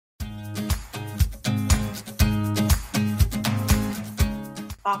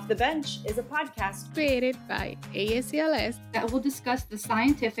Off the Bench is a podcast created by ASCLS that will discuss the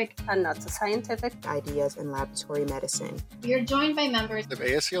scientific and not so scientific ideas in laboratory medicine. We are joined by members of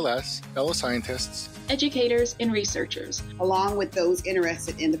ASCLS, fellow scientists, educators, and researchers, along with those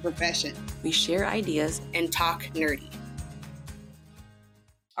interested in the profession. We share ideas and talk nerdy.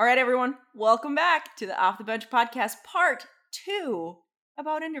 All right, everyone, welcome back to the Off the Bench podcast, part 2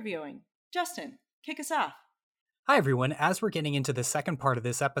 about interviewing. Justin, kick us off. Hi, everyone. As we're getting into the second part of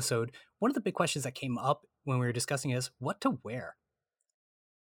this episode, one of the big questions that came up when we were discussing is what to wear.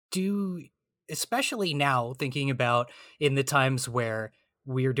 Especially now, thinking about in the times where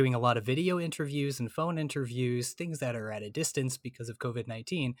we're doing a lot of video interviews and phone interviews, things that are at a distance because of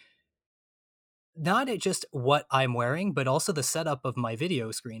COVID-19, not just what I'm wearing, but also the setup of my video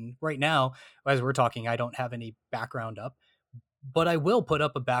screen. Right now, as we're talking, I don't have any background up, but I will put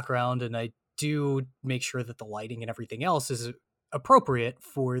up a background, and I do make sure that the lighting and everything else is appropriate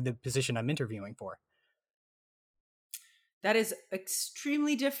for the position I'm interviewing for. That is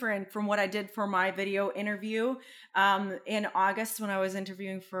extremely different from what I did for my video interview. In August, when I was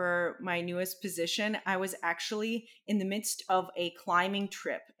interviewing for my newest position, I was actually in the midst of a climbing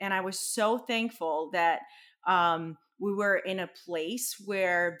trip. And I was so thankful that we were in a place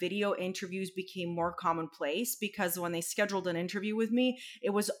where video interviews became more commonplace, because when they scheduled an interview with me,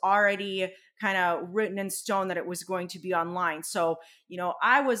 it was already kind of written in stone that it was going to be online. So,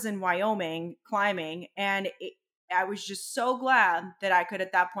 I was in Wyoming climbing, and I was just so glad that I could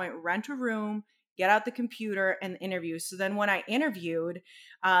at that point rent a room, get out the computer, and interview. So then when I interviewed,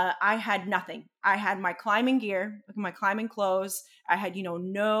 I had nothing. I had my climbing gear, my climbing clothes. I had,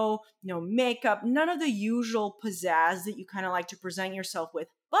 no makeup, none of the usual pizzazz that you kind of like to present yourself with.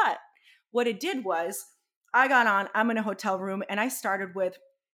 But what it did was I got on, I'm in a hotel room, and I started with,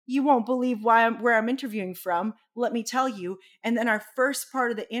 "You won't believe where I'm interviewing from. Let me tell you." And then our first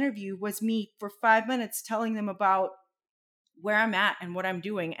part of the interview was me for 5 minutes telling them about where I'm at and what I'm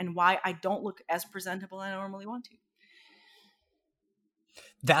doing and why I don't look as presentable as I normally want to.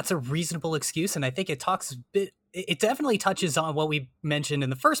 That's a reasonable excuse, and I think it definitely touches on what we mentioned in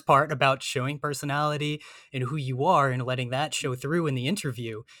the first part about showing personality and who you are and letting that show through in the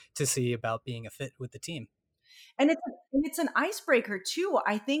interview to see about being a fit with the team. And it's an icebreaker too.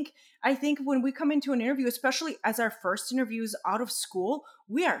 I think when we come into an interview, especially as our first interviews out of school,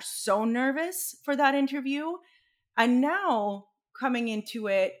 we are so nervous for that interview. And now coming into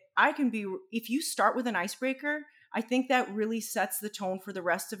it, if you start with an icebreaker, I think that really sets the tone for the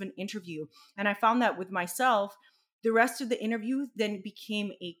rest of an interview. And I found that with myself, the rest of the interview then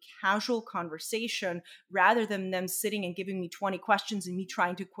became a casual conversation rather than them sitting and giving me 20 questions and me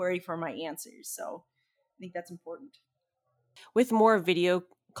trying to query for my answers. So I think that's important. With more video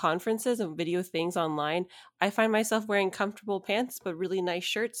conferences and video things online, I find myself wearing comfortable pants but really nice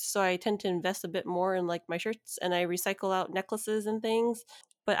shirts. So I tend to invest a bit more in my shirts, and I recycle out necklaces and things.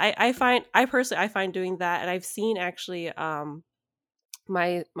 But I find doing that, and I've seen actually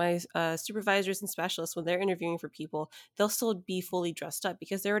my supervisors and specialists, when they're interviewing for people, they'll still be fully dressed up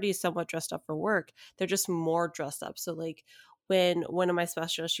because they're already somewhat dressed up for work. They're just more dressed up. So when one of my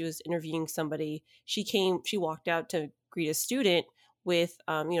specialists, she was interviewing somebody, she walked out to greet a student with,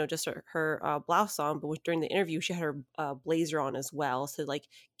 just her blouse on, but during the interview, she had her blazer on as well to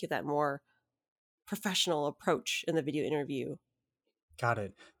give that more professional approach in the video interview. Got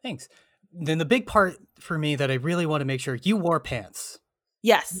it. Thanks. Then the big part for me that I really want to make sure, you wore pants.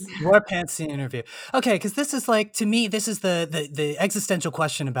 Yes. You wore pants in the interview. Okay, because this is to me, this is the existential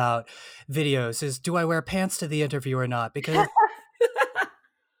question about videos is, do I wear pants to the interview or not? Because,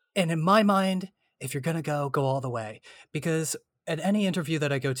 and in my mind, if you're going to go all the way. Because at any interview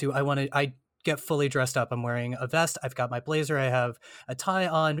that I go to, I get fully dressed up. I'm wearing a vest. I've got my blazer. I have a tie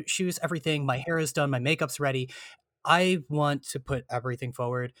on, shoes, everything. My hair is done. My makeup's ready. I want to put everything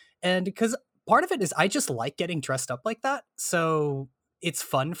forward. And because part of it is I just like getting dressed up like that. So it's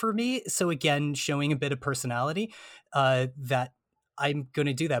fun for me. So again, showing a bit of personality, that I'm going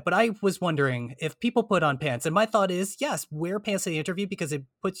to do that. But I was wondering if people put on pants, and my thought is, yes, wear pants in the interview because it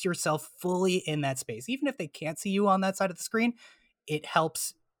puts yourself fully in that space. Even if they can't see you on that side of the screen, it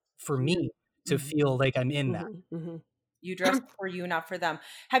helps for me to feel like I'm in that. Mm-hmm. You dress for you, not for them.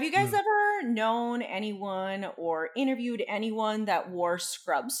 Have you guys ever known anyone or interviewed anyone that wore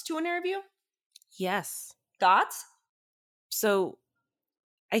scrubs to an interview? Yes. Thoughts? So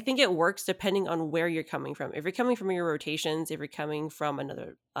I think it works depending on where you're coming from. If you're coming from your rotations, if you're coming from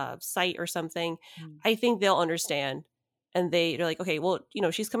another site or something, I think they'll understand. And they're like, okay, well,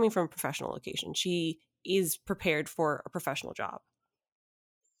 she's coming from a professional location. She is prepared for a professional job.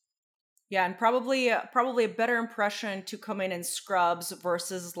 Yeah, and probably a better impression to come in scrubs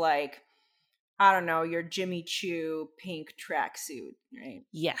versus like, I don't know, your Jimmy Choo pink tracksuit, right?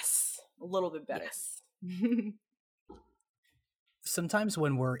 Yes. A little bit better. Yes. Sometimes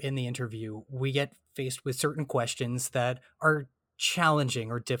when we're in the interview, we get faced with certain questions that are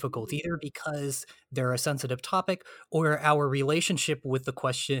challenging or difficult, either because they're a sensitive topic or our relationship with the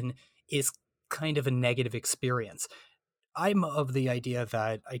question is kind of a negative experience. I'm of the idea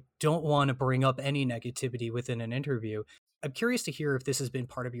that I don't want to bring up any negativity within an interview. I'm curious to hear if this has been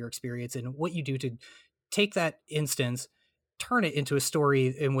part of your experience and what you do to take that instance, turn it into a story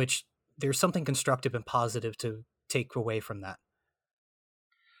in which there's something constructive and positive to take away from that.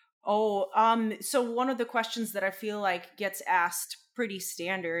 So one of the questions that I feel like gets asked pretty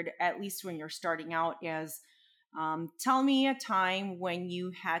standard, at least when you're starting out, is tell me a time when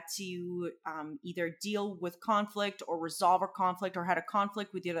you had to either deal with conflict or resolve a conflict, or had a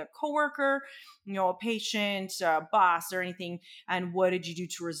conflict with either a coworker, a patient, a boss, or anything, and what did you do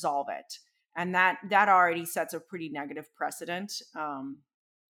to resolve it? And that already sets a pretty negative precedent.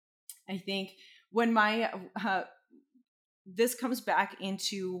 I think when this comes back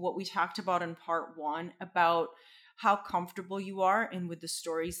into what we talked about in part 1 about how comfortable you are and with the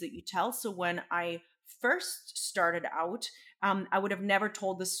stories that you tell. So when I first started out, I would have never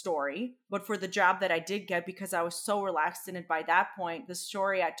told this story, but for the job that I did get, because I was so relaxed in it by that point, the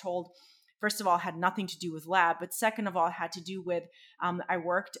story I told, first of all, had nothing to do with lab, but second of all, had to do with, I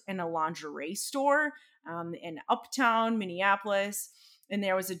worked in a lingerie store in Uptown, Minneapolis. And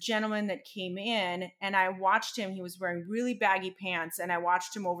there was a gentleman that came in and I watched him. He was wearing really baggy pants. And I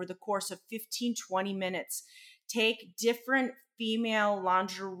watched him over the course of 15, 20 minutes take different female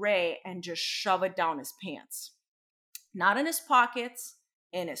lingerie and just shove it down his pants. Not in his pockets,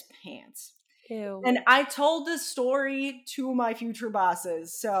 in his pants. Ew. And I told this story to my future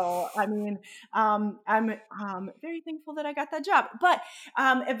bosses. So, I mean, I'm very thankful that I got that job. But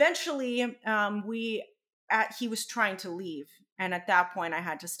eventually, he was trying to leave. And at that point, I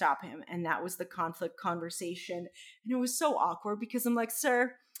had to stop him. And that was the conflict conversation. And it was so awkward because I'm like,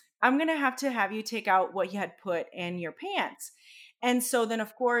 sir, I'm going to have you take out what you had put in your pants. And so then,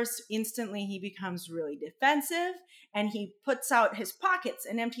 of course, instantly he becomes really defensive and he puts out his pockets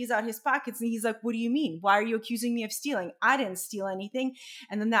and empties out his pockets. And he's like, what do you mean? Why are you accusing me of stealing? I didn't steal anything.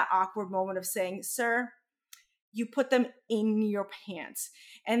 And then that awkward moment of saying, sir, you put them in your pants.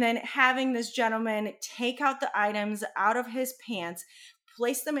 And then having this gentleman take out the items out of his pants,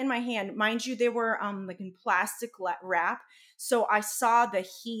 place them in my hand. Mind you, they were like in plastic wrap. So I saw the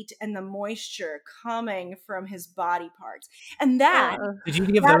heat and the moisture coming from his body parts. And that... Did you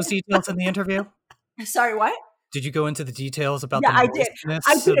give those details in the interview? Sorry, what? Did you go into the details about I the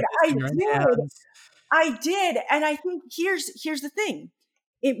I did. And I think here's the thing.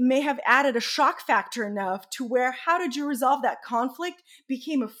 It may have added a shock factor enough to where how did you resolve that conflict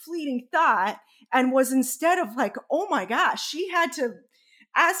became a fleeting thought and was instead of like, oh my gosh, she had to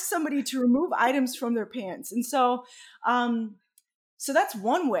ask somebody to remove items from their pants. And so, so that's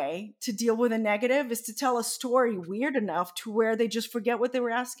one way to deal with a negative, is to tell a story weird enough to where they just forget what they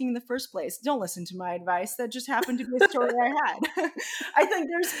were asking in the first place. Don't listen to my advice. That just happened to be a story I had. I think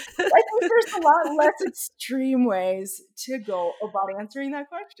there's a lot less extreme ways to go about answering that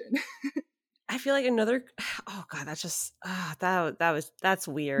question. I feel like another, oh God, that's just, that's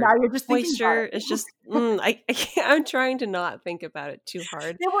weird. Now you're just thinking moisture. about it. It's just, I can't, I'm trying to not think about it too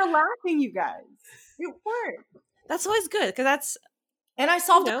hard. They were laughing, you guys. It worked. That's always good because that's, and I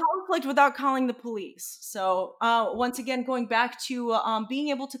solved the conflict without calling the police. So once again, going back to being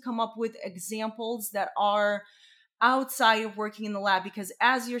able to come up with examples that are outside of working in the lab, because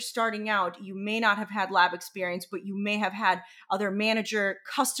as you're starting out, you may not have had lab experience, but you may have had other manager,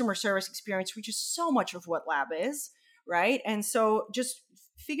 customer service experience, which is so much of what lab is, right? And so just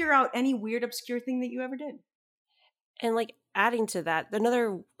figure out any weird, obscure thing that you ever did. And like adding to that,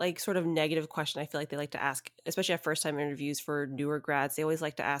 another like sort of negative question I feel like they like to ask, especially at first time interviews for newer grads, they always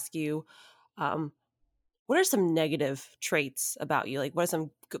like to ask you, what are some negative traits about you? Like what are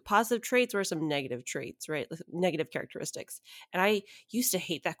some positive traits? What are some negative traits, right? Like, negative characteristics. And I used to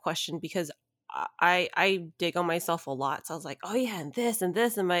hate that question because I dig on myself a lot. So I was like, oh yeah, and this and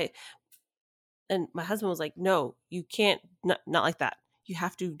this. And my husband was like, no, you can't, not like that. You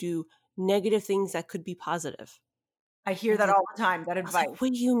have to do negative things that could be positive. I hear that all the time, that advice. Like,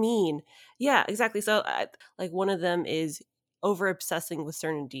 what do you mean? Yeah, exactly. So like one of them is over obsessing with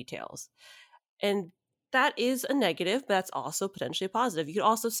certain details. And that is a negative, but that's also potentially a positive. You could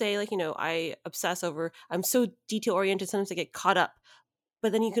also say like, I obsess over, I'm so detail oriented, sometimes I get caught up.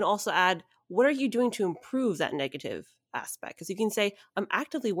 But then you can also add, what are you doing to improve that negative aspect. Because you can say, I'm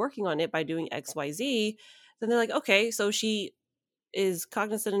actively working on it by doing XYZ. Then they're like, okay, so she is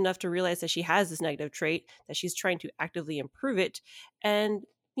cognizant enough to realize that she has this negative trait, that she's trying to actively improve it. And,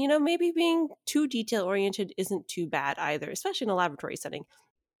 maybe being too detail oriented isn't too bad either, especially in a laboratory setting.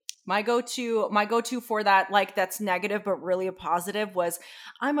 My go-to for that, like that's negative but really a positive, was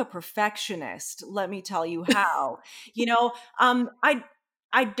I'm a perfectionist. Let me tell you how.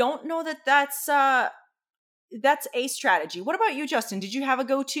 I don't know that that's a strategy. What about you, Justin? Did you have a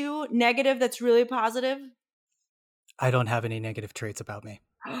go-to negative that's really positive? I don't have any negative traits about me.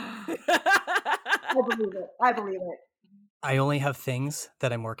 I believe it. I only have things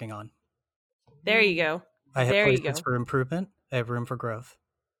that I'm working on. There you go. I have places for improvement. I have room for growth.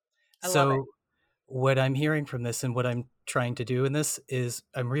 So what I'm hearing from this and what I'm trying to do in this is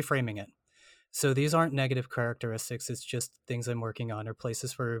I'm reframing it. So these aren't negative characteristics. It's just things I'm working on or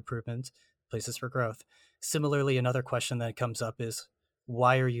places for improvement, places for growth. Similarly, another question that comes up is,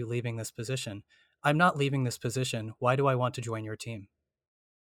 why are you leaving this position? I'm not leaving this position. Why do I want to join your team?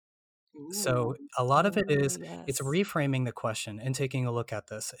 So a lot of it is, it's reframing the question and taking a look at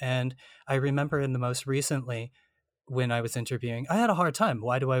this. And I remember in the most recently, when I was interviewing, I had a hard time.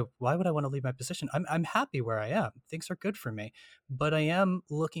 Why would I want to leave my position? I'm happy where I am. Things are good for me, but I am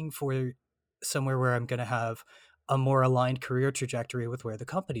looking for somewhere where I'm going to have a more aligned career trajectory with where the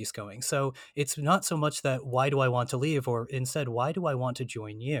company's going. So it's not so much that why do I want to leave, or instead, why do I want to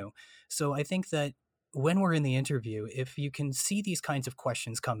join you? So I think that when we're in the interview, if you can see these kinds of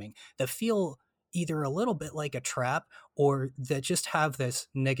questions coming that feel either a little bit like a trap or that just have this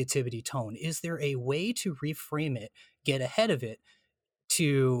negativity tone, is there a way to reframe it, get ahead of it,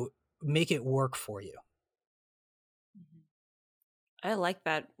 to make it work for you? I like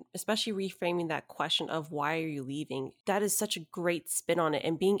that, especially reframing that question of why are you leaving? That is such a great spin on it.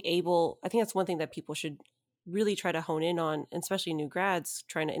 And being able, I think that's one thing that people should really try to hone in on, especially new grads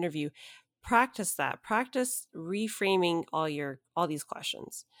trying to interview. Practice that. Practice reframing all these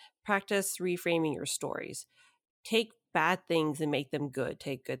questions. Practice reframing your stories. Take bad things and make them good.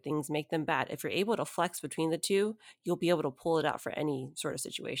 Take good things, make them bad. If you're able to flex between the two, you'll be able to pull it out for any sort of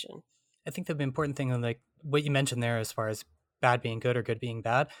situation. I think the important thing, like what you mentioned there, as far as bad being good or good being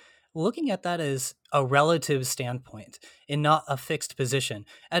bad, looking at that as a relative standpoint and not a fixed position.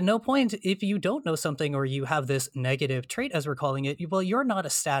 At no point, if you don't know something or you have this negative trait, as we're calling it, well, you're not a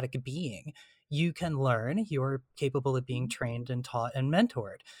static being. You can learn. You're capable of being trained and taught and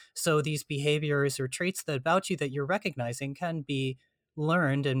mentored. So these behaviors or traits that about you that you're recognizing can be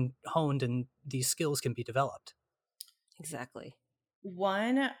learned and honed, and these skills can be developed. Exactly.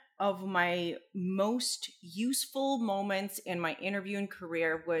 One of my most useful moments in my interviewing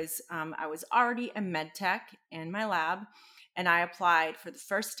career was I was already a med tech in my lab, and I applied for the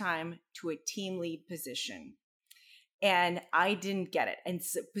first time to a team lead position. And I didn't get it. And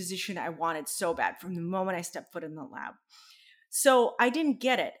it's a position I wanted so bad from the moment I stepped foot in the lab. So I didn't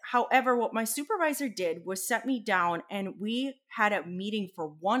get it. However, what my supervisor did was set me down, and we had a meeting for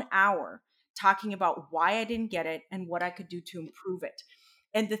 1 hour talking about why I didn't get it and what I could do to improve it.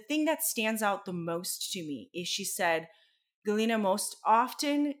 And the thing that stands out the most to me is she said, Galina, most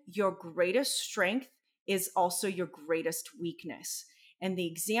often your greatest strength is also your greatest weakness. And the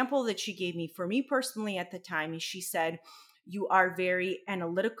example that she gave me for me personally at the time is she said, you are very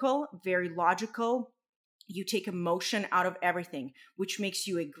analytical, very logical. You take emotion out of everything, which makes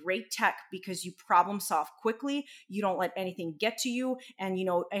you a great tech because you problem solve quickly. You don't let anything get to you. And,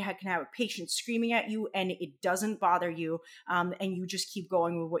 I can have a patient screaming at you and it doesn't bother you. And you just keep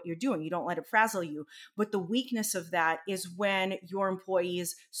going with what you're doing. You don't let it frazzle you. But the weakness of that is when your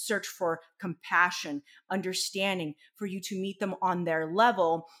employees search for compassion, understanding, for you to meet them on their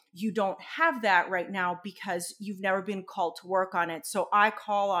level. You don't have that right now because you've never been called to work on it. So I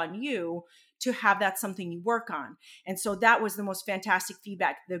call on you to have that something you work on. And so that was the most fantastic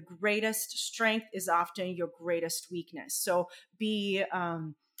feedback. The greatest strength is often your greatest weakness. So be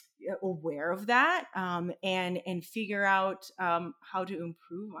aware of that and figure out how to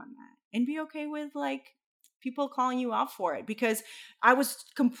improve on that, and be okay with people calling you out for it, because I was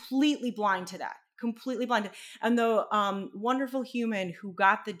completely blind to that. Completely blind. And the wonderful human who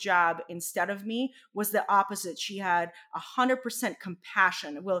got the job instead of me was the opposite. She had 100%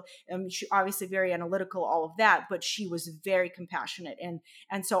 compassion. Well, she obviously very analytical, all of that, but she was very compassionate.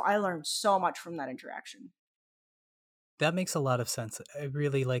 And so I learned so much from that interaction. That makes a lot of sense. I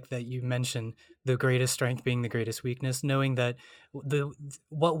really like that you mentioned the greatest strength being the greatest weakness, knowing that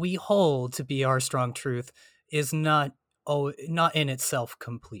what we hold to be our strong truth is not in itself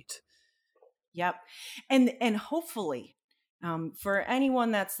complete. Yep. And hopefully, for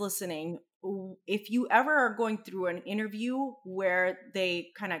anyone that's listening, if you ever are going through an interview where they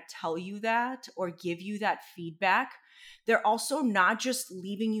kind of tell you that or give you that feedback, they're also not just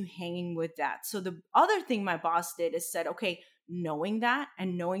leaving you hanging with that. So the other thing my boss did is said, okay, knowing that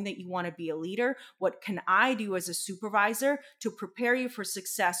and knowing that you want to be a leader, what can I do as a supervisor to prepare you for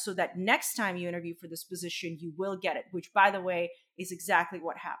success so that next time you interview for this position, you will get it, which, by the way, is exactly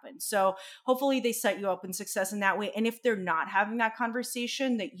what happened. So hopefully they set you up in success in that way. And if they're not having that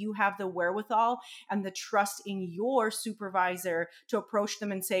conversation, that you have the wherewithal and the trust in your supervisor to approach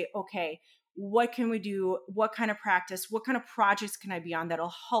them and say, okay, what can we do? What kind of practice? What kind of projects can I be on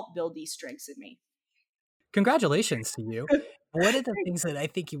that'll help build these strengths in me? Congratulations to you. One of the things that I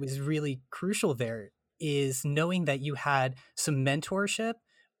think it was really crucial there is knowing that you had some mentorship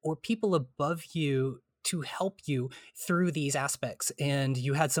or people above you to help you through these aspects, and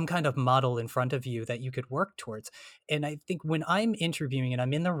you had some kind of model in front of you that you could work towards. And I think when I'm interviewing and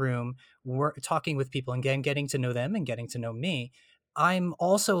I'm in the room, we're talking with people and getting to know them and getting to know me, I'm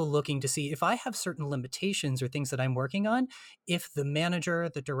also looking to see if I have certain limitations or things that I'm working on. If the manager,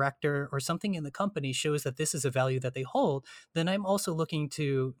 the director, or something in the company shows that this is a value that they hold, then I'm also looking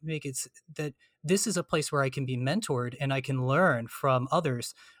to make it that this is a place where I can be mentored and I can learn from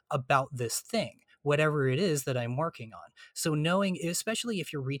others about this thing, whatever it is that I'm working on. So knowing, especially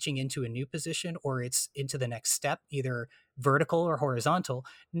if you're reaching into a new position or it's into the next step, either vertical or horizontal,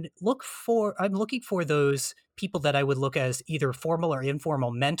 I'm looking for those people that I would look as either formal or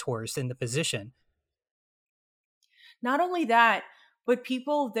informal mentors in the position. Not only that, but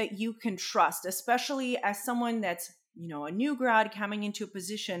people that you can trust, especially as someone that's, a new grad coming into a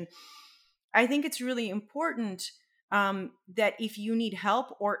position. I think it's really important that if you need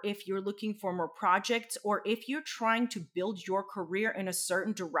help or if you're looking for more projects or if you're trying to build your career in a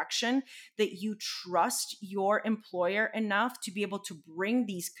certain direction, that you trust your employer enough to be able to bring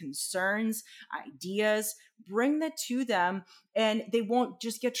these concerns, ideas, bring that to them, and they won't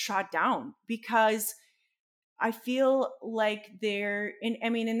just get shot down. Because I feel like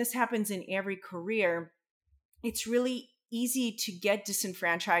and this happens in every career, it's really easy to get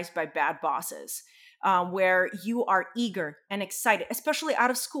disenfranchised by bad bosses. Where you are eager and excited, especially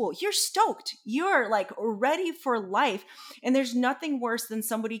out of school. You're stoked. You're like ready for life. And there's nothing worse than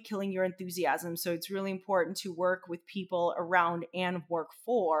somebody killing your enthusiasm. So it's really important to work with people around and work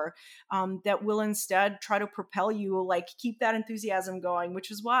for that will instead try to propel you, like keep that enthusiasm going, which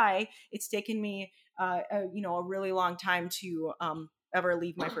is why it's taken me, a really long time to ever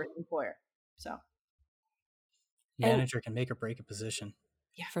leave my first employer. So. Manager can make or break a position.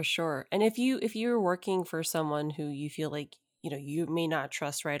 Yeah, for sure. And if you're working for someone who you feel like, you may not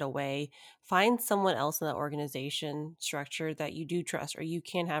trust right away, find someone else in that organization structure that you do trust or you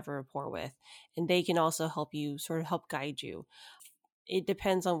can have a rapport with, and they can also help you sort of help guide you. It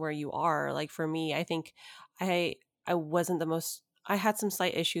depends on where you are. Like for me, I think I had some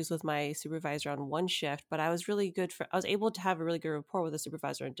slight issues with my supervisor on one shift, but I was able to have a really good rapport with a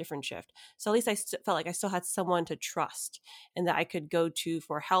supervisor on a different shift. So at least I felt like I still had someone to trust and that I could go to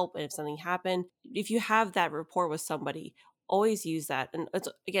for help. And if something happened, if you have that rapport with somebody, always use that. And it's,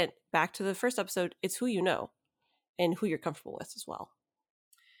 again, back to the first episode, it's who you know and who you're comfortable with as well.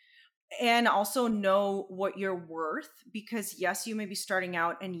 And also know what you're worth, because yes, you may be starting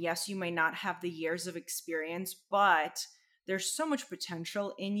out and yes, you may not have the years of experience, but there's so much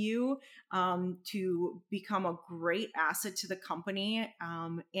potential in you to become a great asset to the company.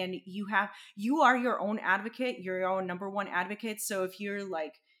 And you are your own advocate, you're your own number one advocate. So if you're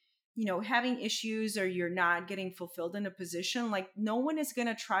like, having issues or you're not getting fulfilled in a position, like no one is going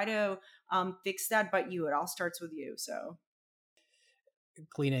to try to fix that but you. It all starts with you. So.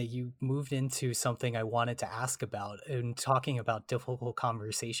 Galina, you moved into something I wanted to ask about in talking about difficult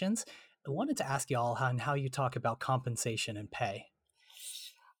conversations. I wanted to ask you all on how you talk about compensation and pay.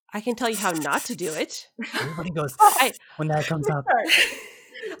 I can tell you how not to do it. Everybody goes when that comes up.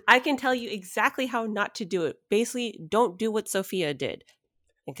 I can tell you exactly how not to do it. Basically, don't do what Sophia did,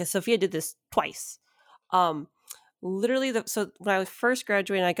 because Sophia did this twice. Literally, so when I first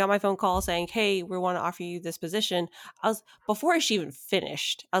graduated, I got my phone call saying, "Hey, we want to offer you this position." Before she even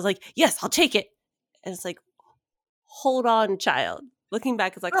finished, I was like, "Yes, I'll take it." And it's like, hold on, child. Looking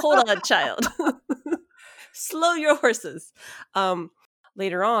back, it's like, hold on, child. Slow your horses.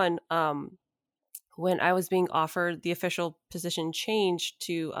 Later on, when I was being offered the official position change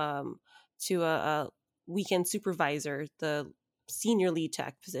to a weekend supervisor, the senior lead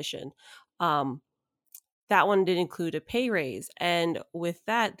tech position, that one did include a pay raise. And with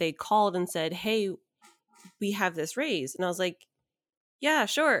that, they called and said, "Hey, we have this raise." And I was like, "Yeah,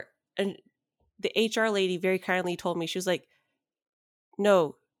 sure." And the HR lady very kindly told me, she was like,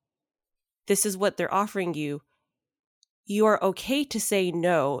 "No, this is what they're offering you, you are okay to say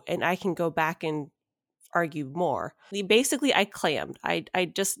no, and I can go back and argue more. Basically, I clammed.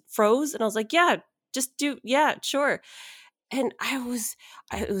 I just froze, and I was like, yeah, sure. And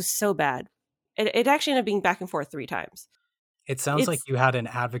it was so bad. It actually ended up being back and forth 3 times. It sounds like you had an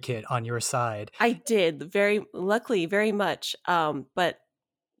advocate on your side. I did, luckily, very much. But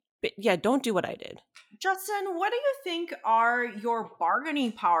yeah, don't do what I did. Justin, what do you think are your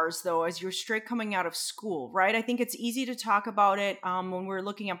bargaining powers, though, as you're straight coming out of school, right? I think it's easy to talk about it when we're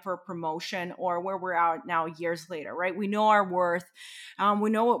looking up for a promotion or where we're at now years later, right? We know our worth. We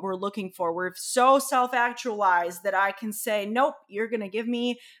know what we're looking for. We're so self-actualized that I can say, nope, you're going to give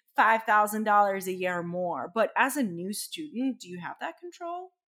me $5,000 a year more. But as a new student, do you have that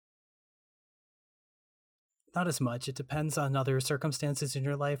control? Not as much. It depends on other circumstances in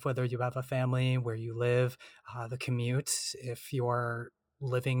your life, whether you have a family, where you live, the commute, if you're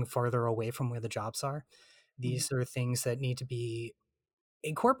living farther away from where the jobs are. These are things that need to be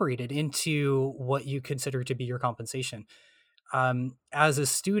incorporated into what you consider to be your compensation. As a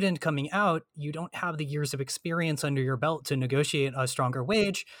student coming out, you don't have the years of experience under your belt to negotiate a stronger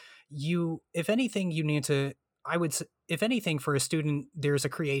wage. If anything, you need to, I would say, if anything, for a student, there's a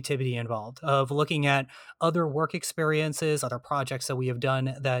creativity involved of looking at other work experiences, other projects that we have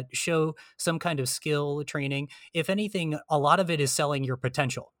done that show some kind of skill training. If anything, a lot of it is selling your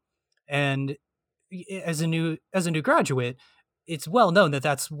potential. And as a new graduate, it's well known that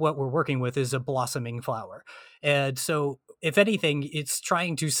that's what we're working with, is a blossoming flower. And so if anything, it's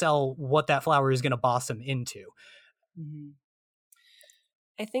trying to sell what that flower is going to blossom into. Mm-hmm.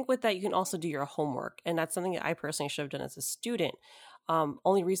 I think with that, you can also do your homework. And that's something that I personally should have done as a student.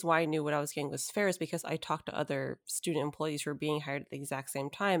 Only reason why I knew what I was getting was fair is because I talked to other student employees who were being hired at the exact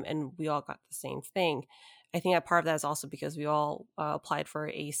same time, and we all got the same thing. I think that part of that is also because we all applied for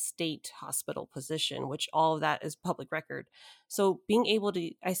a state hospital position, which all of that is public record. So being able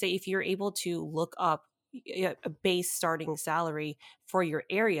to, I say, if you're able to look up a base starting salary for your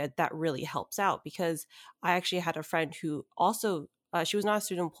area, that really helps out. Because I actually had a friend who also, she was not a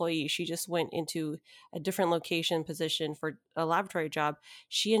student employee. She just went into a different location position for a laboratory job.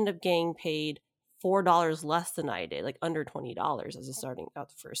 She ended up getting paid $4 less than I did, like under $20 as a starting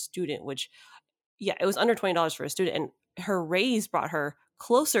out for a student, which, yeah, it was under $20 for a student. And her raise brought her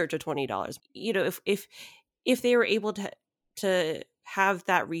closer to $20. You know, if they were able to have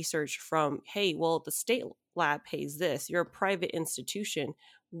that research from, hey, well, the state lab pays this, you're a private institution,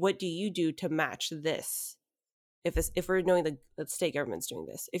 what do you do to match this? If we're knowing that the state government's doing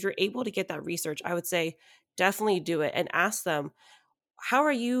this, if you're able to get that research, I would say definitely do it and ask them, how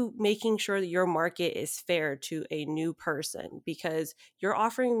are you making sure that your market is fair to a new person? Because you're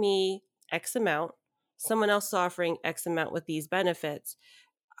offering me X amount, someone else is offering X amount with these benefits.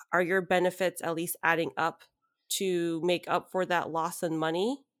 Are your benefits at least adding up to make up for that loss in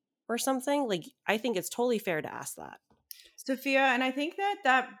money or something? Like, I think it's totally fair to ask that. Sophia, and I think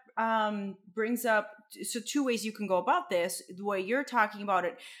that brings up, so 2 ways you can go about this. The way you're talking about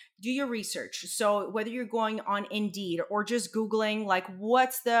it, do your research. So whether you're going on Indeed or just Googling, like,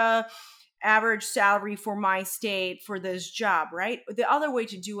 what's the average salary for my state for this job, right? The other way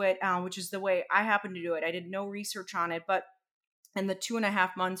to do it, which is the way I happen to do it, I did no research on it, but in the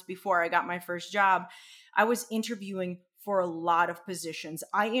 2.5 months before I got my first job, I was interviewing for a lot of positions.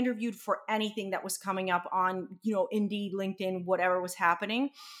 I interviewed for anything that was coming up on, Indeed, LinkedIn, whatever was happening.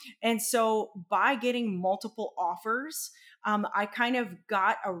 And so by getting multiple offers, I kind of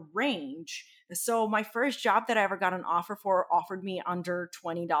got a range. So my first job that I ever got an offer for offered me under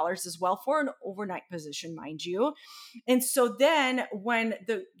 $20 as well, for an overnight position, mind you. And so then when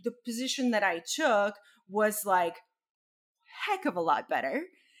the position that I took was like heck of a lot better,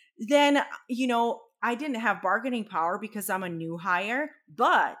 then, I didn't have bargaining power because I'm a new hire,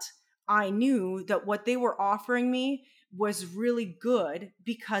 but I knew that what they were offering me was really good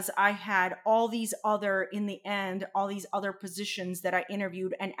because I had all these other positions that I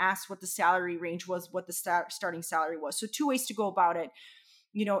interviewed and asked what the salary range was, what the starting salary was. So 2 ways to go about it.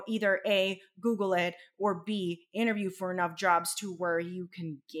 Either A, Google it, or B, interview for enough jobs to where you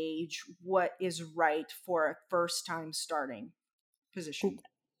can gauge what is right for a first time starting position.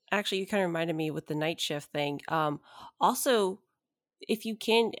 Actually, you kind of reminded me with the night shift thing. Also, if you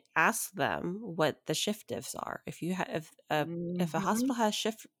can ask them what the shift diffs are, if a hospital has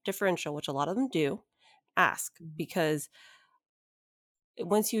shift differential, which a lot of them do, ask, because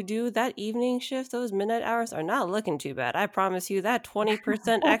once you do that evening shift, those midnight hours are not looking too bad. I promise you that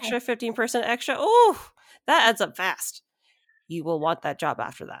 20% extra, 15% extra, that adds up fast. You will want that job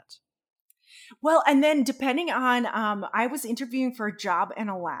after that. Well, and then depending on, I was interviewing for a job in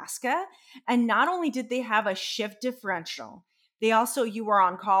Alaska, and not only did they have a shift differential, they also, you were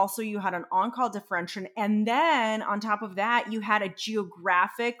on call, so you had an on-call differential, and then on top of that, you had a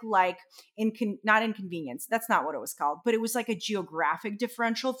geographic, like, not inconvenience, that's not what it was called, but it was like a geographic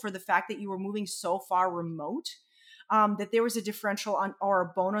differential for the fact that you were moving so far remote, that there was a differential on, or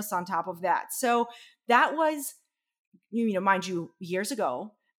a bonus on top of that. So that was, mind you, years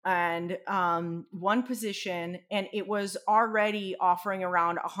ago. And one position, and it was already offering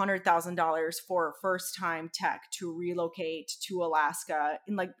around $100,000 for a first-time tech to relocate to Alaska.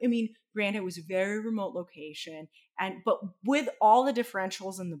 And granted, it was a very remote location, but with all the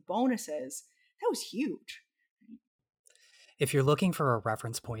differentials and the bonuses, that was huge. If you're looking for a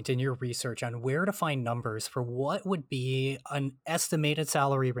reference point in your research on where to find numbers for what would be an estimated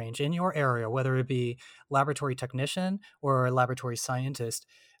salary range in your area, whether it be laboratory technician or a laboratory scientist,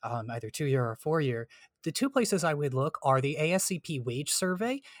 either 2-year or 4-year, the two places I would look are the ASCP wage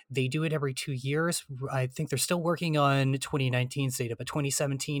survey. They do it every 2 years. I think they're still working on 2019's data, but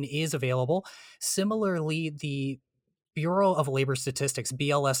 2017 is available. Similarly, the Bureau of Labor Statistics,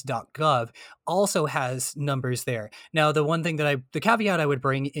 BLS.gov, also has numbers there. Now, the caveat I would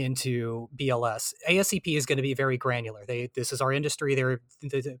bring into BLS, ASCP is going to be very granular. This is our industry. They're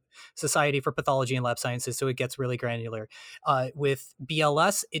the Society for Pathology and Lab Sciences, so it gets really granular. With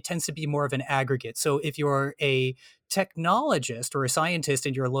BLS, it tends to be more of an aggregate. So if you're a technologist or a scientist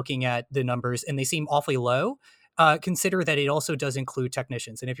and you're looking at the numbers and they seem awfully low, consider that it also does include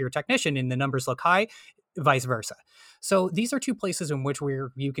technicians. And if you're a technician and the numbers look high, vice versa. So these are two places in which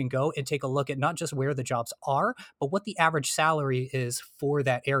you can go and take a look at not just where the jobs are, but what the average salary is for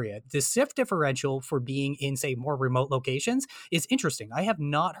that area. The shift differential for being in, say, more remote locations is interesting. I have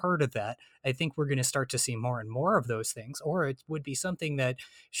not heard of that. I think we're going to start to see more and more of those things, or it would be something that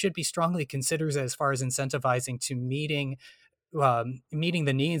should be strongly considered as far as incentivizing to meeting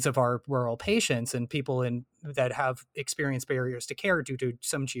the needs of our rural patients and people that have experienced barriers to care due to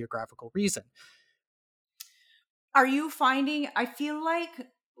some geographical reason. Are you finding, I feel like,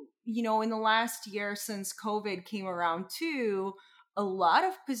 in the last year since COVID came around too, a lot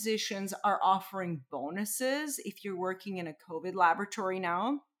of positions are offering bonuses if you're working in a COVID laboratory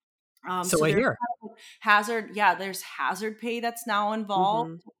now. So I hear. There's hazard pay that's now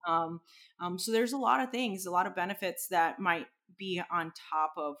involved. Mm-hmm. So there's a lot of things, a lot of benefits that might be on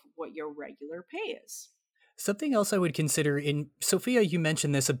top of what your regular pay is. Something else I would consider Sophia, you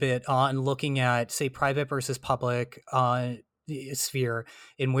mentioned this a bit on looking at, say, private versus public sphere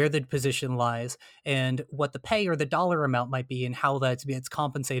and where the position lies and what the pay or the dollar amount might be and how it's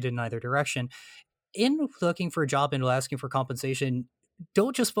compensated in either direction. In looking for a job and asking for compensation,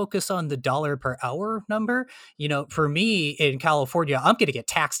 don't just focus on the dollar per hour number. For me in California, I'm going to get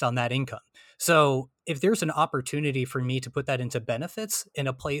taxed on that income. So if there's an opportunity for me to put that into benefits in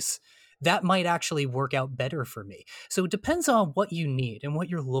a place, that might actually work out better for me. So it depends on what you need and what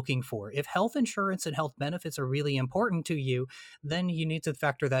you're looking for. If health insurance and health benefits are really important to you, then you need to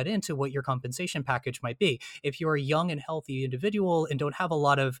factor that into what your compensation package might be. If you're a young and healthy individual and don't have a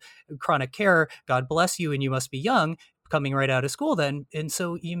lot of chronic care, God bless you, and you must be young, coming right out of school then. And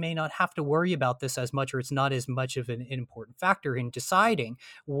so you may not have to worry about this as much, or it's not as much of an important factor in deciding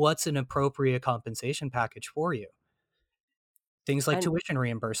what's an appropriate compensation package for you. Things like tuition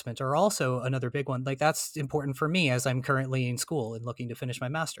reimbursement are also another big one. Like that's important for me as I'm currently in school and looking to finish my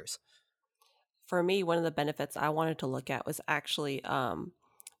master's. For me, one of the benefits I wanted to look at was actually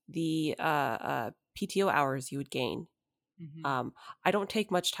the PTO hours you would gain. Mm-hmm. I don't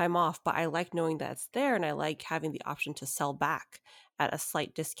take much time off, but I like knowing that it's there, and I like having the option to sell back at a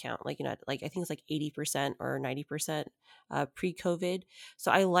slight discount. I think it's like 80% or 90% pre-COVID.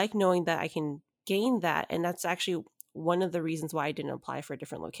 So I like knowing that I can gain that, and that's actually one of the reasons why I didn't apply for a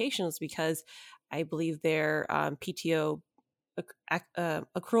different location was because I believe their PTO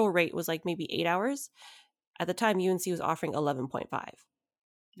accrual rate was like maybe 8 hours. At the time, UNC was offering 11.5.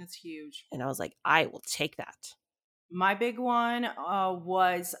 That's huge. And I was like, I will take that. My big one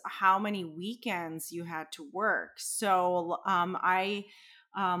was how many weekends you had to work. So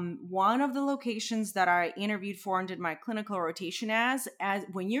one of the locations that I interviewed for and did my clinical rotation as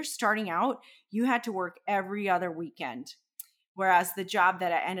when you're starting out, you had to work every other weekend. Whereas the job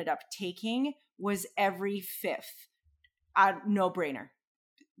that I ended up taking was every fifth. No brainer.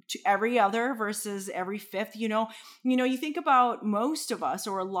 To every other versus every fifth, you think about most of us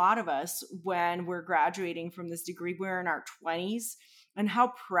or a lot of us when we're graduating from this degree, we're in our 20s and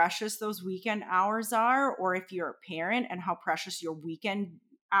how precious those weekend hours are, or if you're a parent and how precious your weekend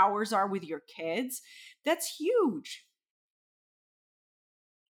hours are with your kids. That's huge.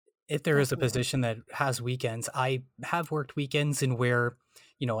 if there is a Definitely. position that has weekends, I have worked weekends in where,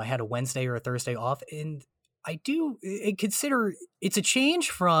 I had a Wednesday or a Thursday off, and I do consider it's a change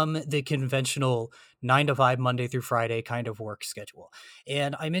from the conventional 9 to 5 Monday through Friday kind of work schedule.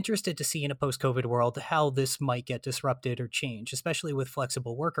 And I'm interested to see in a post-COVID world how this might get disrupted or change, especially with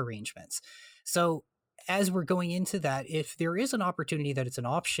flexible work arrangements. So as we're going into that, if there is an opportunity that it's an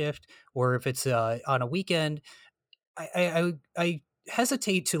off shift or if it's on a weekend, I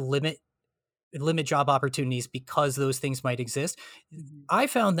hesitate to limit job opportunities because those things might exist. I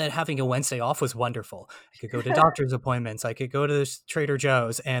found that having a Wednesday off was wonderful. I could go to doctor's appointments. I could go to Trader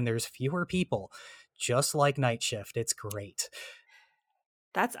Joe's, and there's fewer people, just like night shift. It's great.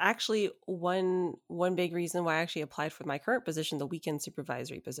 That's actually one big reason why I actually applied for my current position, the weekend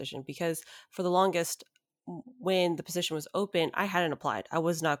supervisory position, because for the longest, when the position was open, I hadn't applied. I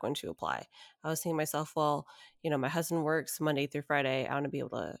was not going to apply. I was thinking to myself, well, my husband works Monday through Friday. I want to be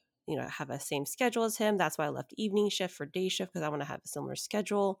able to, have a same schedule as him. That's why I left evening shift for day shift, because I want to have a similar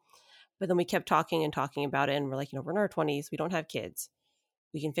schedule. But then we kept talking about it, and we're like, we're in our 20s. We don't have kids.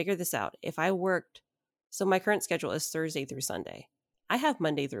 We can figure this out. If I worked, so my current schedule is Thursday through Sunday. I have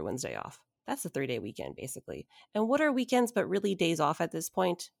Monday through Wednesday off. That's a 3-day weekend, basically. And what are weekends but really days off at this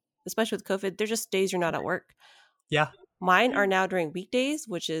point? Especially with COVID, they're just days you're not at work. Yeah. Mine are now during weekdays,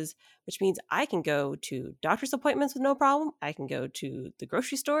 which means I can go to doctor's appointments with no problem. I can go to the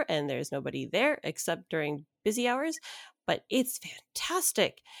grocery store and there's nobody there except during busy hours. But it's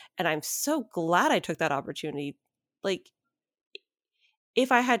fantastic. And I'm so glad I took that opportunity. Like,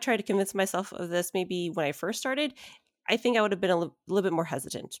 if I had tried to convince myself of this maybe when I first started, I think I would have been a little bit more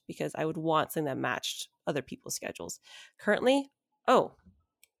hesitant because I would want something that matched other people's schedules. Currently,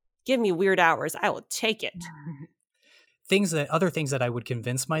 give me weird hours. I will take it. Other things that I would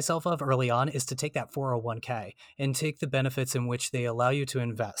convince myself of early on is to take that 401k and take the benefits in which they allow you to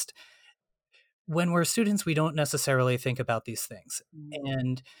invest. When we're students, we don't necessarily think about these things.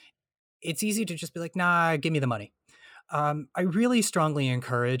 And it's easy to just be like, nah, give me the money. I really strongly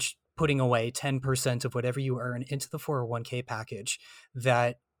encourage putting away 10% of whatever you earn into the 401k package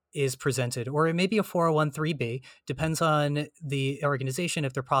that is presented, or it may be a 401(b), depends on the organization,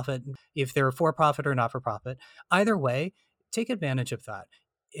 if they're for profit or not for profit. Either way, take advantage of that.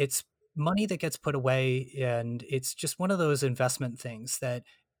 It's money that gets put away, and it's just one of those investment things that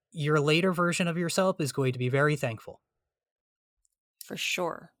your later version of yourself is going to be very thankful. For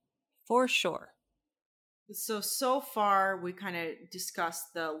sure. So far we kind of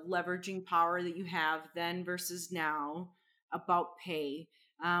discussed the leveraging power that you have then versus now about pay.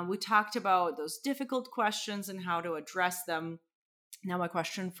 We talked about those difficult questions and how to address them. Now my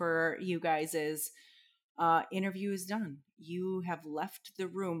question for you guys is, interview is done. You have left the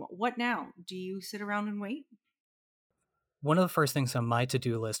room. What now? Do you sit around and wait? One of the first things on my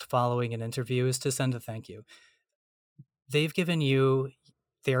to-do list following an interview is to send a thank you. They've given you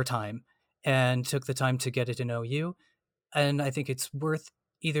their time and took the time to get to know you. And I think it's worth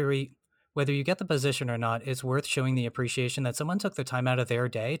whether you get the position or not, it's worth showing the appreciation that someone took the time out of their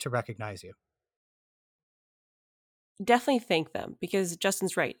day to recognize you. Definitely thank them, because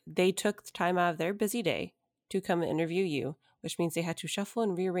Justin's right. They took the time out of their busy day to come and interview you, which means they had to shuffle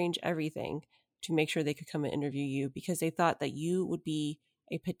and rearrange everything to make sure they could come and interview you because they thought that you would be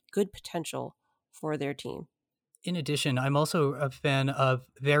a good potential for their team. In addition, I'm also a fan of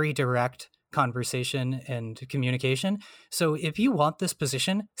very direct conversation and communication. So if you want this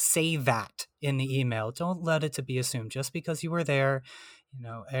position, say that in the email. Don't let it to be assumed just because you were there,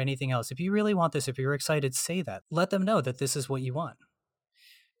 anything else. If you really want this, if you're excited, say that. Let them know that this is what you want.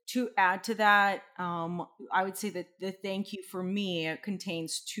 To add to that, I would say that the thank you for me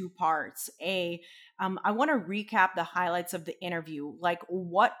contains 2 parts. I want to recap the highlights of the interview, like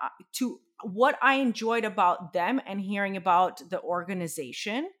what I enjoyed about them and hearing about the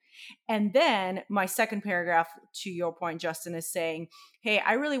organization. And then my second paragraph, to your point, Justin, is saying, hey,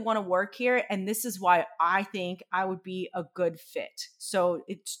 I really want to work here, and this is why I think I would be a good fit. So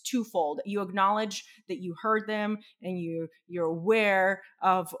it's twofold. You acknowledge that you heard them and you're aware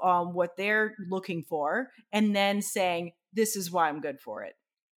of what they're looking for, and then saying, this is why I'm good for it.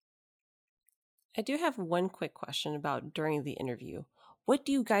 I do have one quick question about during the interview. What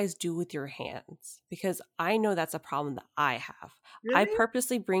do you guys do with your hands? Because I know that's a problem that I have. Really? I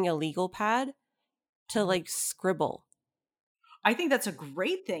purposely bring a legal pad to scribble. I think that's a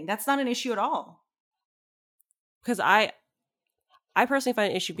great thing. That's not an issue at all. Because I personally find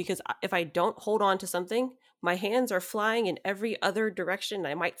an issue because if I don't hold on to something, my hands are flying in every other direction.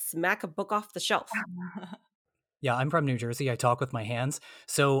 I might smack a book off the shelf. Yeah, I'm from New Jersey. I talk with my hands.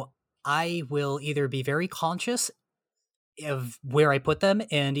 So I will either be very conscious of where I put them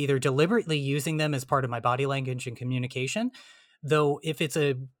and either deliberately using them as part of my body language and communication. Though if it's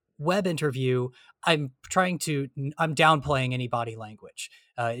a web interview, I'm downplaying any body language.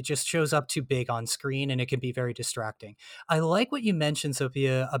 It just shows up too big on screen and it can be very distracting. I like what you mentioned,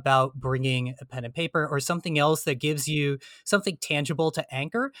 Sophia, about bringing a pen and paper or something else that gives you something tangible to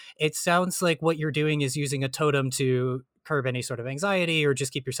anchor. It sounds like what you're doing is using a totem to curb any sort of anxiety or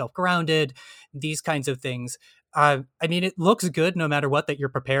just keep yourself grounded, these kinds of things. I mean, it looks good no matter what that you're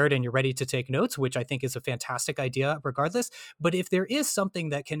prepared and you're ready to take notes, which I think is a fantastic idea regardless. But if there is something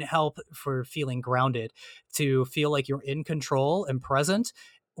that can help for feeling grounded, to feel like you're in control and present,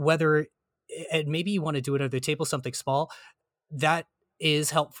 whether, and maybe you want to do it at the table, something small, that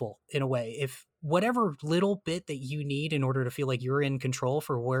is helpful in a way. If whatever little bit that you need in order to feel like you're in control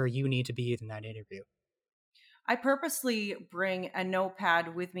for where you need to be in that interview. I purposely bring a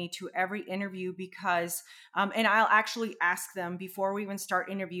notepad with me to every interview because, and I'll actually ask them before we even start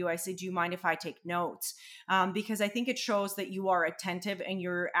interview, I say, do you mind if I take notes? Because I think it shows that you are attentive and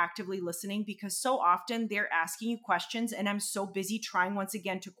you're actively listening, because so often they're asking you questions and I'm so busy trying once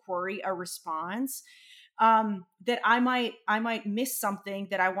again to query a response that I might miss something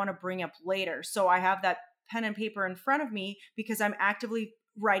that I want to bring up later. So I have that pen and paper in front of me because I'm actively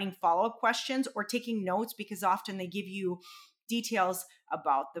writing follow-up questions or taking notes, because often they give you details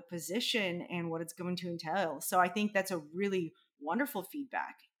about the position and what it's going to entail. So I think that's a really wonderful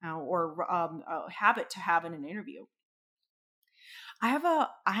feedback or a habit to have in an interview. I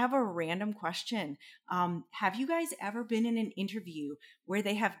have a random question. Have you guys ever been in an interview where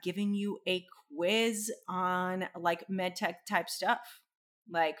they have given you a quiz on like medtech type stuff?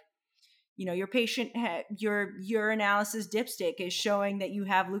 Like, you know, your patient, your urinalysis dipstick is showing that you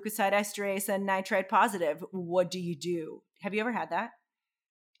have leukocyte esterase and nitrite positive. What do you do? Have you ever had that?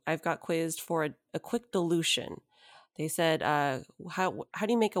 I've got quizzed for a quick dilution. They said, how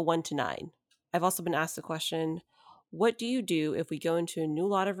do you make a 1 to 9? I've also been asked the question, what do you do if we go into a new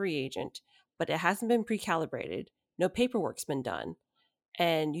lot of reagent, but it hasn't been pre-calibrated, no paperwork's been done,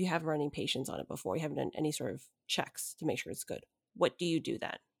 and you haven't run any patients on it before, you haven't done any sort of checks to make sure it's good. What do you do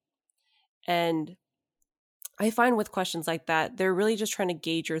then? And I find with questions like that, they're really just trying to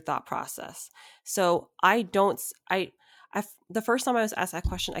gauge your thought process. So the first time I was asked that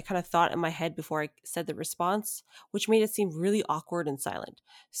question, I kind of thought in my head before I said the response, which made it seem really awkward and silent.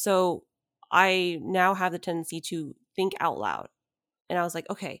 So I now have the tendency to think out loud. And I was like,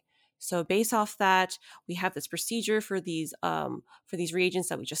 okay, so based off that, we have this procedure for these reagents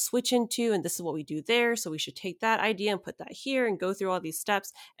that we just switch into, and this is what we do there. So we should take that idea and put that here and go through all these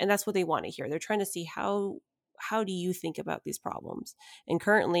steps. And that's what they want to hear. They're trying to see how do you think about these problems? And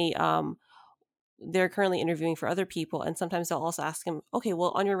currently, they're currently interviewing for other people. And sometimes they'll also ask them, okay,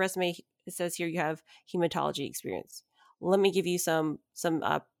 well, on your resume, it says here you have hematology experience. Let me give you some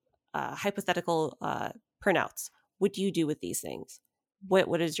hypothetical printouts. What do you do with these things?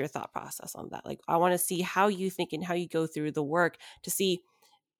 What is your thought process on that? Like, I want to see how you think and how you go through the work to see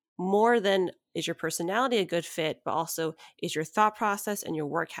more than is your personality a good fit, but also is your thought process and your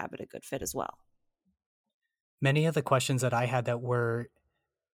work habit a good fit as well. Many of the questions that I had that were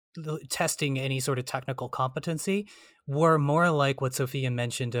testing any sort of technical competency were more like what Sophia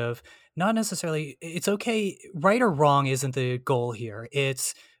mentioned of not necessarily, it's okay, right or wrong isn't the goal here.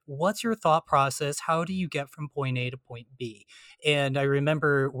 It's what's your thought process? How do you get from point A to point B? And I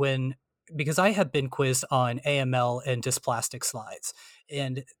remember because I had been quizzed on AML and dysplastic slides,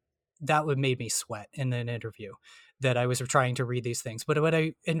 and that would made me sweat in an interview that I was trying to read these things. But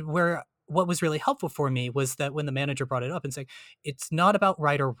what was really helpful for me was that when the manager brought it up and said, it's not about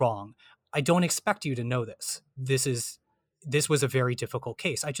right or wrong. I don't expect you to know this. This was a very difficult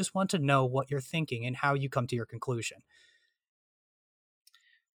case. I just want to know what you're thinking and how you come to your conclusion.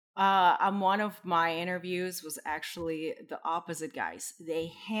 On one of my interviews was actually the opposite, guys.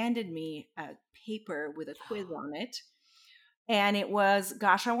 They handed me a paper with a quiz on it. And it was,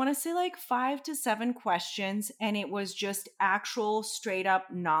 gosh, I want to say like 5 to 7 questions. And it was just actual straight up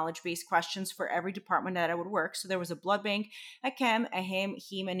knowledge-based questions for every department that I would work. So there was a blood bank, a chem, a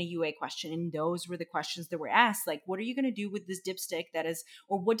heme, and a UA question. And those were the questions that were asked. Like, what are you going to do with this dipstick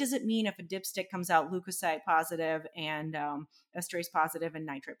or what does it mean if a dipstick comes out leukocyte positive and esterase positive and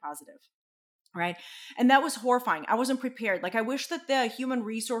nitrate positive? Right. And that was horrifying. I wasn't prepared. Like, I wish that the human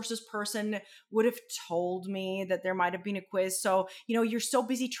resources person would have told me that there might have been a quiz. So, you're so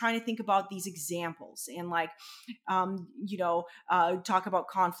busy trying to think about these examples and like, talk about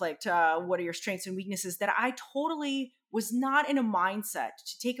conflict. What are your strengths and weaknesses, that I totally was not in a mindset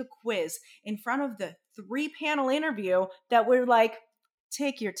to take a quiz in front of the 3-panel interview that were like,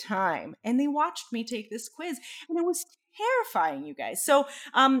 take your time. And they watched me take this quiz. And terrifying, you guys. So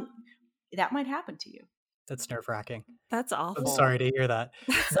that might happen to you. That's nerve-wracking. That's awful. I'm sorry to hear that.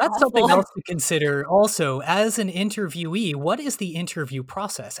 That's That's something awful. else to consider also as an interviewee. What is the interview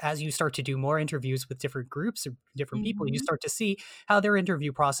process? As you start to do more interviews with different groups or different people, you start to see how their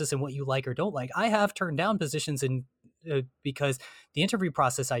interview process and what you like or don't like. I have turned down positions because the interview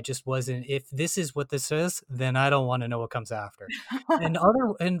process, I just wasn't, if this is what this is, then I don't want to know what comes after.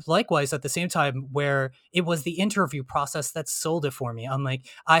 And likewise, at the same time, where it was the interview process that sold it for me. I'm like,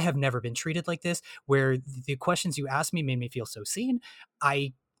 I have never been treated like this, where the questions you asked me made me feel so seen.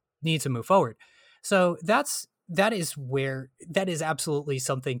 I need to move forward. So that is absolutely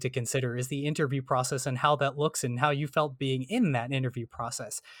something to consider, is the interview process and how that looks and how you felt being in that interview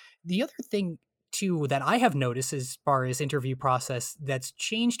process. The other thing too that I have noticed as far as interview process that's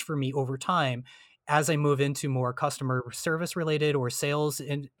changed for me over time as I move into more customer service related or sales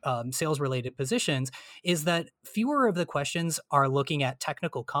and sales related positions, is that fewer of the questions are looking at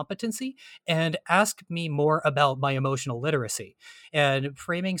technical competency and ask me more about my emotional literacy and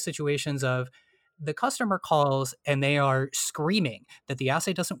framing situations of the customer calls and they are screaming that the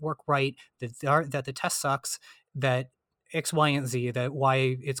assay doesn't work right, that the test sucks, that X, Y, and Z, that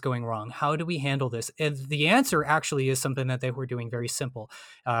why it's going wrong. How do we handle this? And the answer actually is something that they were doing very simple,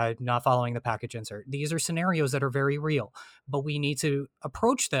 not following the package insert. These are scenarios that are very real, but we need to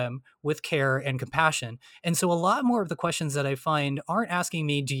approach them with care and compassion. And so a lot more of the questions that I find aren't asking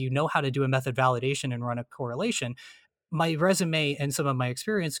me, do you know how to do a method validation and run a correlation? My resume and some of my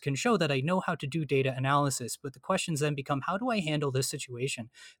experience can show that I know how to do data analysis, but the questions then become, how do I handle this situation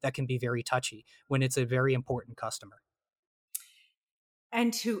that can be very touchy when it's a very important customer?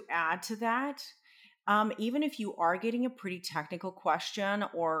 And to add to that, even if you are getting a pretty technical question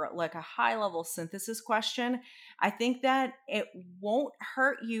or like a high level synthesis question, I think that it won't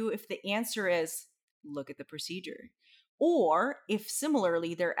hurt you if the answer is, look at the procedure. Or if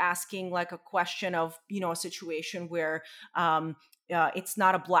similarly, they're asking like a question of, a situation where it's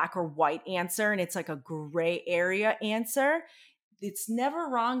not a black or white answer and it's like a gray area answer, it's never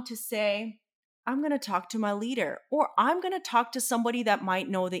wrong to say, I'm going to talk to my leader, or I'm going to talk to somebody that might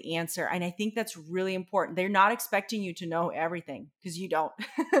know the answer. And I think that's really important. They're not expecting you to know everything because you don't.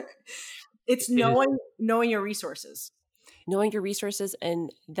 It's knowing your resources. Knowing your resources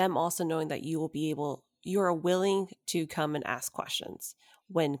and them also knowing that you are willing to come and ask questions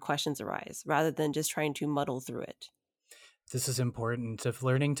when questions arise rather than just trying to muddle through it. This is important, of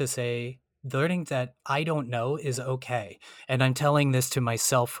learning that I don't know is okay. And I'm telling this to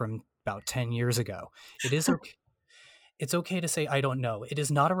myself from about 10 years ago. It is okay. It's okay to say, I don't know. It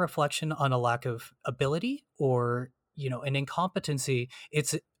is not a reflection on a lack of ability or, an incompetency.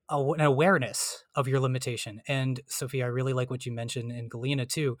 It's an awareness of your limitation. And Sophia, I really like what you mentioned, and Galina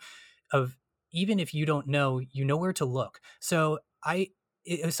too, of even if you don't know, you know where to look. So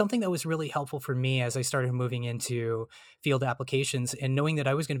it was something that was really helpful for me as I started moving into field applications and knowing that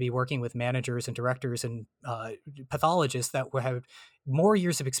I was going to be working with managers and directors and pathologists that have more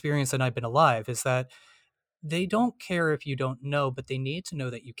years of experience than I've been alive, is that they don't care if you don't know, but they need to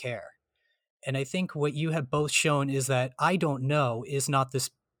know that you care. And I think what you have both shown is that I don't know is not this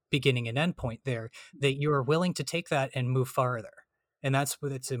beginning and end point there, that you are willing to take that and move farther. And that's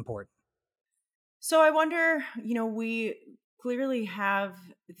what's important. So I wonder, we clearly have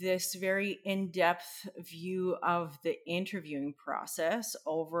this very in-depth view of the interviewing process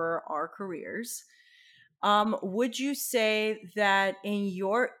over our careers. Would you say that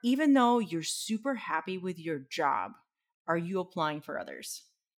even though you're super happy with your job, are you applying for others?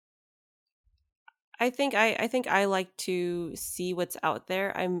 I think I like to see what's out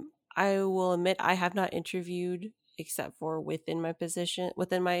there. I will admit I have not interviewed except for within my position,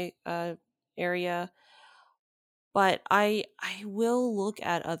 within my area. But I will look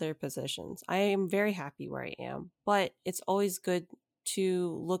at other positions. I am very happy where I am, but it's always good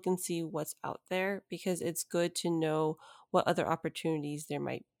to look and see what's out there because it's good to know what other opportunities there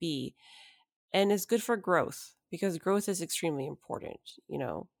might be. And it's good for growth because growth is extremely important.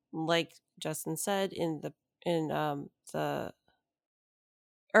 Like Justin said in the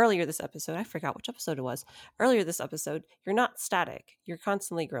earlier this episode, I forgot which episode it was. Earlier this episode, you're not static. You're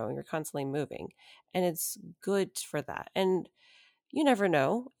constantly growing. You're constantly moving. And it's good for that. And you never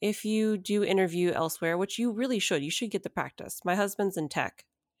know if you do interview elsewhere, which you really should. You should get the practice. My husband's in tech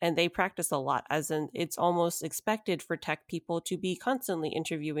and they practice a lot, as in it's almost expected for tech people to be constantly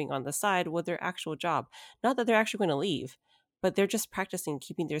interviewing on the side with their actual job. Not that they're actually going to leave, but they're just practicing,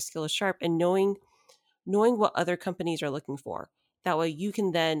 keeping their skills sharp and knowing what other companies are looking for. That way you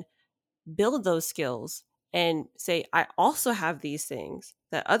can then build those skills and say, I also have these things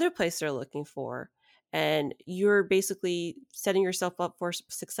that other places are looking for. and you're basically setting yourself up for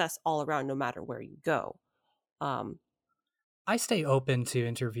success all around, no matter where you go. I stay open to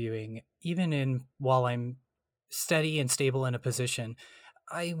interviewing, even while I'm steady and stable in a position.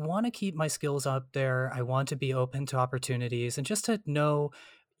 I want to keep my skills up there. I want to be open to opportunities and just to know,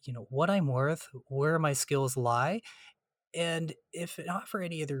 what I'm worth, where my skills lie. And if not for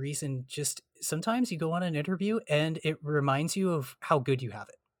any other reason, just sometimes you go on an interview and it reminds you of how good you have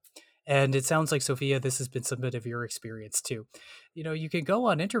it. And it sounds like, Sophia, this has been some bit of your experience too. You can go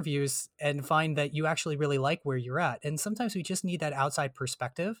on interviews and find that you actually really like where you're at. And sometimes we just need that outside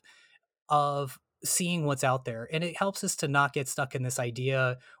perspective of seeing what's out there. And it helps us to not get stuck in this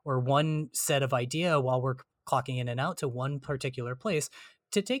idea or one set of idea while we're clocking in and out to one particular place.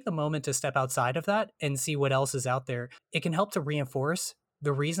 To take the moment to step outside of that and see what else is out there, it can help to reinforce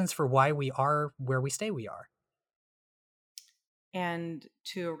the reasons for why we are where we say we are. And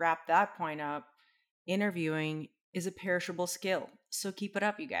to wrap that point up, interviewing is a perishable skill. So keep it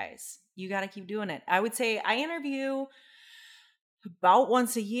up, you guys. You got to keep doing it. I would say I interview about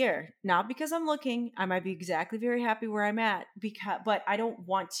once a year, not because I'm looking. I might be exactly very happy where I'm at, but I don't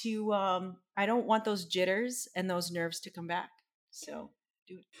want to. I don't want those jitters and those nerves to come back. So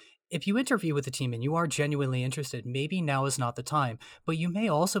do it. If you interview with a team and you are genuinely interested, maybe now is not the time, but you may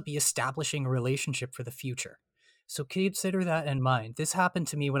also be establishing a relationship for the future. So consider that in mind. This happened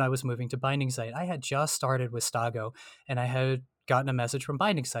to me when I was moving to Binding Site. I had just started with Stago, and I had gotten a message from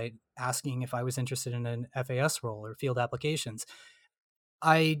Binding Site asking if I was interested in an FAS role or field applications.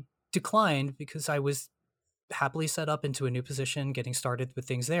 I declined because I was happily set up into a new position, getting started with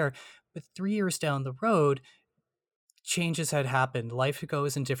things there. But 3 years down the road, changes had happened. Life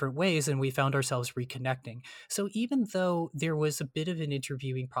goes in different ways, and we found ourselves reconnecting. So even though there was a bit of an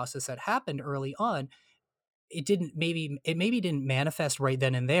interviewing process that happened early on, it maybe didn't manifest right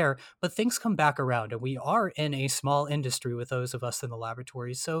then and there, but things come back around, and we are in a small industry with those of us in the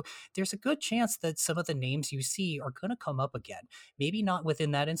laboratory. So there's a good chance that some of the names you see are going to come up again, maybe not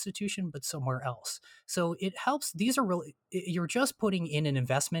within that institution, but somewhere else. So it helps. These are really, you're just putting in an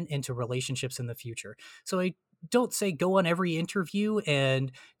investment into relationships in the future. So I don't say go on every interview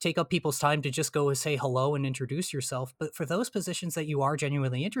and take up people's time to just go and say hello and introduce yourself. But for those positions that you are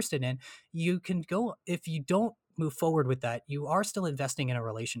genuinely interested in, you can go. If you don't move forward with that, you are still investing in a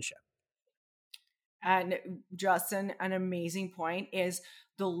relationship. And Justin, an amazing point is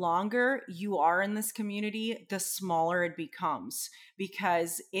the longer you are in this community, the smaller it becomes,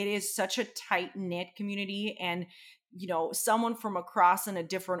 because it is such a tight-knit community, and someone from across in a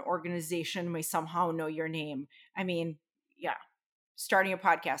different organization may somehow know your name. I mean, yeah, starting a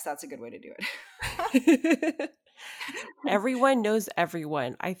podcast, that's a good way to do it. Everyone knows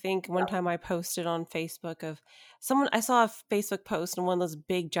everyone. I think one time I posted on Facebook I saw a Facebook post in one of those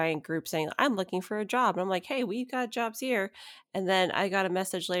big giant groups saying, I'm looking for a job. And I'm like, hey, we've got jobs here. And then I got a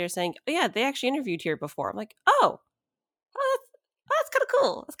message later saying, oh yeah, they actually interviewed here before. I'm like, that's kind of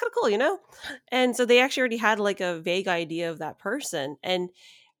cool. That's kind of cool, And so they actually already had like a vague idea of that person. And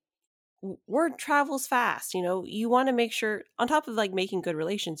word travels fast. You want to make sure, on top of like making good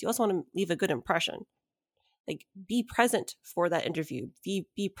relations, you also want to leave a good impression. Like, be present for that interview.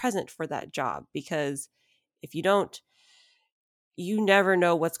 Be present for that job, because if you don't, you never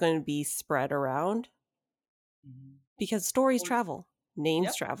know what's going to be spread around. Because stories travel,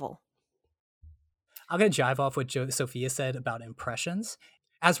 names travel. I'm going to jive off what Sophia said about impressions.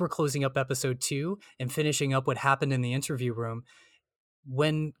 As we're closing up episode 2 and finishing up what happened in the interview room,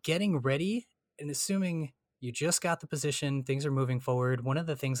 when getting ready and assuming you just got the position, things are moving forward, one of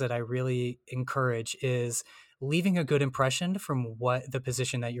the things that I really encourage is leaving a good impression from the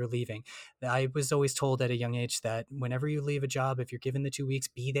position that you're leaving. I was always told at a young age that whenever you leave a job, if you're given the 2 weeks,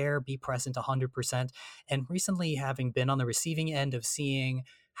 be there, be present 100%. And recently, having been on the receiving end of seeing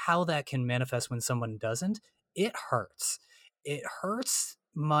how that can manifest when someone doesn't, it hurts. It hurts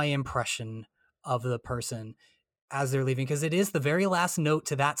my impression of the person as they're leaving, because it is the very last note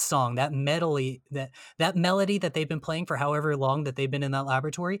to that song, that melody that they've been playing for however long that they've been in that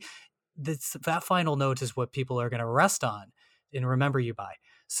laboratory. That final note is what people are going to rest on and remember you by.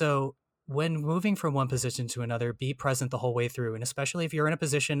 So when moving from one position to another, be present the whole way through. And especially if you're in a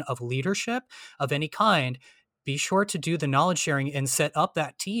position of leadership of any kind, be sure to do the knowledge sharing and set up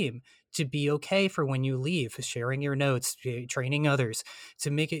that team to be okay for when you leave, sharing your notes, training others, to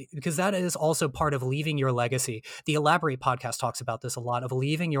make it, because that is also part of leaving your legacy. The Elaborate podcast talks about this a lot, of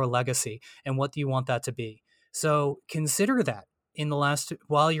leaving your legacy and what do you want that to be. So consider that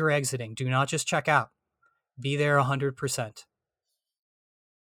while you're exiting. Do not just check out. Be there 100%.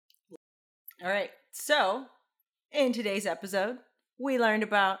 All right. So in today's episode, we learned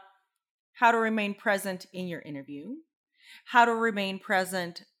about how to remain present in your interview, how to remain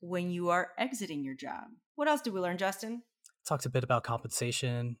present when you are exiting your job. What else did we learn, Justin? Talked a bit about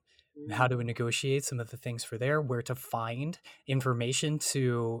compensation, how to negotiate some of the things for there, where to find information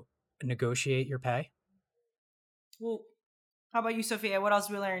to negotiate your pay. Well, how about you, Sophia? What else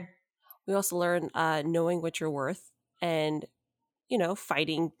did we learn? We also learn knowing what you're worth and,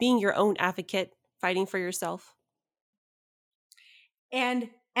 fighting, being your own advocate, fighting for yourself. And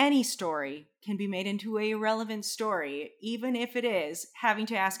any story can be made into a relevant story, even if it is having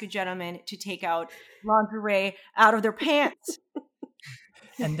to ask a gentleman to take out lingerie out of their pants.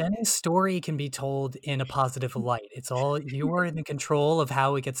 And then a story can be told in a positive light. It's all you are in the control of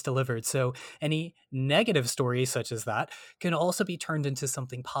how it gets delivered. So any negative story such as that can also be turned into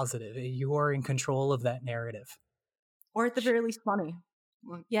something positive. You are in control of that narrative. Or at the very least funny.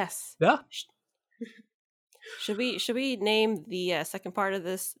 Yes. Yeah. Should we name the second part of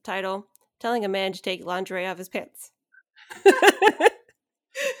this title, Telling a Man to Take Lingerie Off His Pants? Put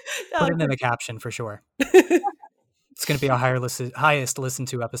it in the caption for sure. It's going to be our highest listened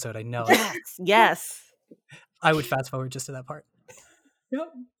to episode. I know. Yes. I would fast forward just to that part.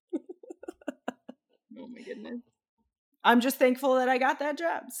 Yep. Oh my goodness. I'm just thankful that I got that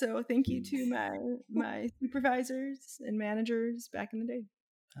job. So thank you to my supervisors and managers back in the day.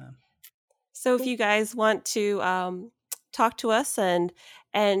 So if you guys want to talk to us and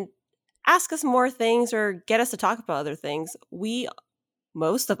ask us more things or get us to talk about other things,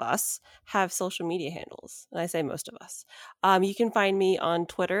 most of us have social media handles. And I say most of us. You can find me on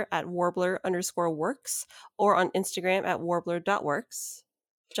Twitter at warbler_works or on Instagram at warbler.works.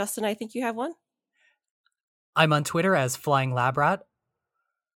 Justin, I think you have one. I'm on Twitter as Flying Lab Rat.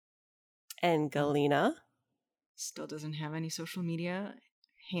 And Galina still doesn't have any social media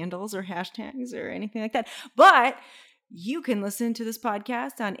handles or hashtags or anything like that. But you can listen to this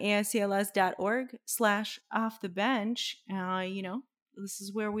podcast on ascls.org/offthebench. This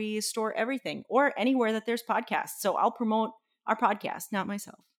is where we store everything, or anywhere that there's podcasts. So I'll promote our podcast, not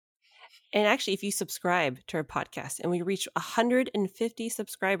myself. And actually, if you subscribe to our podcast and we reach 150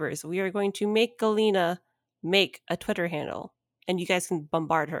 subscribers, we are going to make Galina make a Twitter handle. And you guys can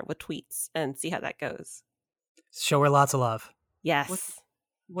bombard her with tweets and see how that goes. Show her lots of love. Yes.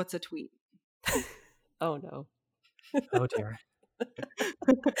 What's a tweet? Oh, no. Oh, dear.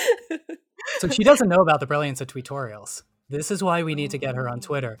 So she doesn't know about the brilliance of tweetorials. This is why we need to get her on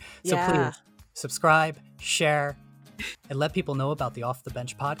Twitter. So please subscribe, share, and let people know about the Off the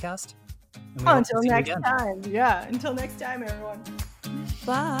Bench podcast. Until next time. Yeah. Until next time, everyone.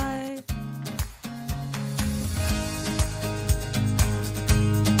 Bye.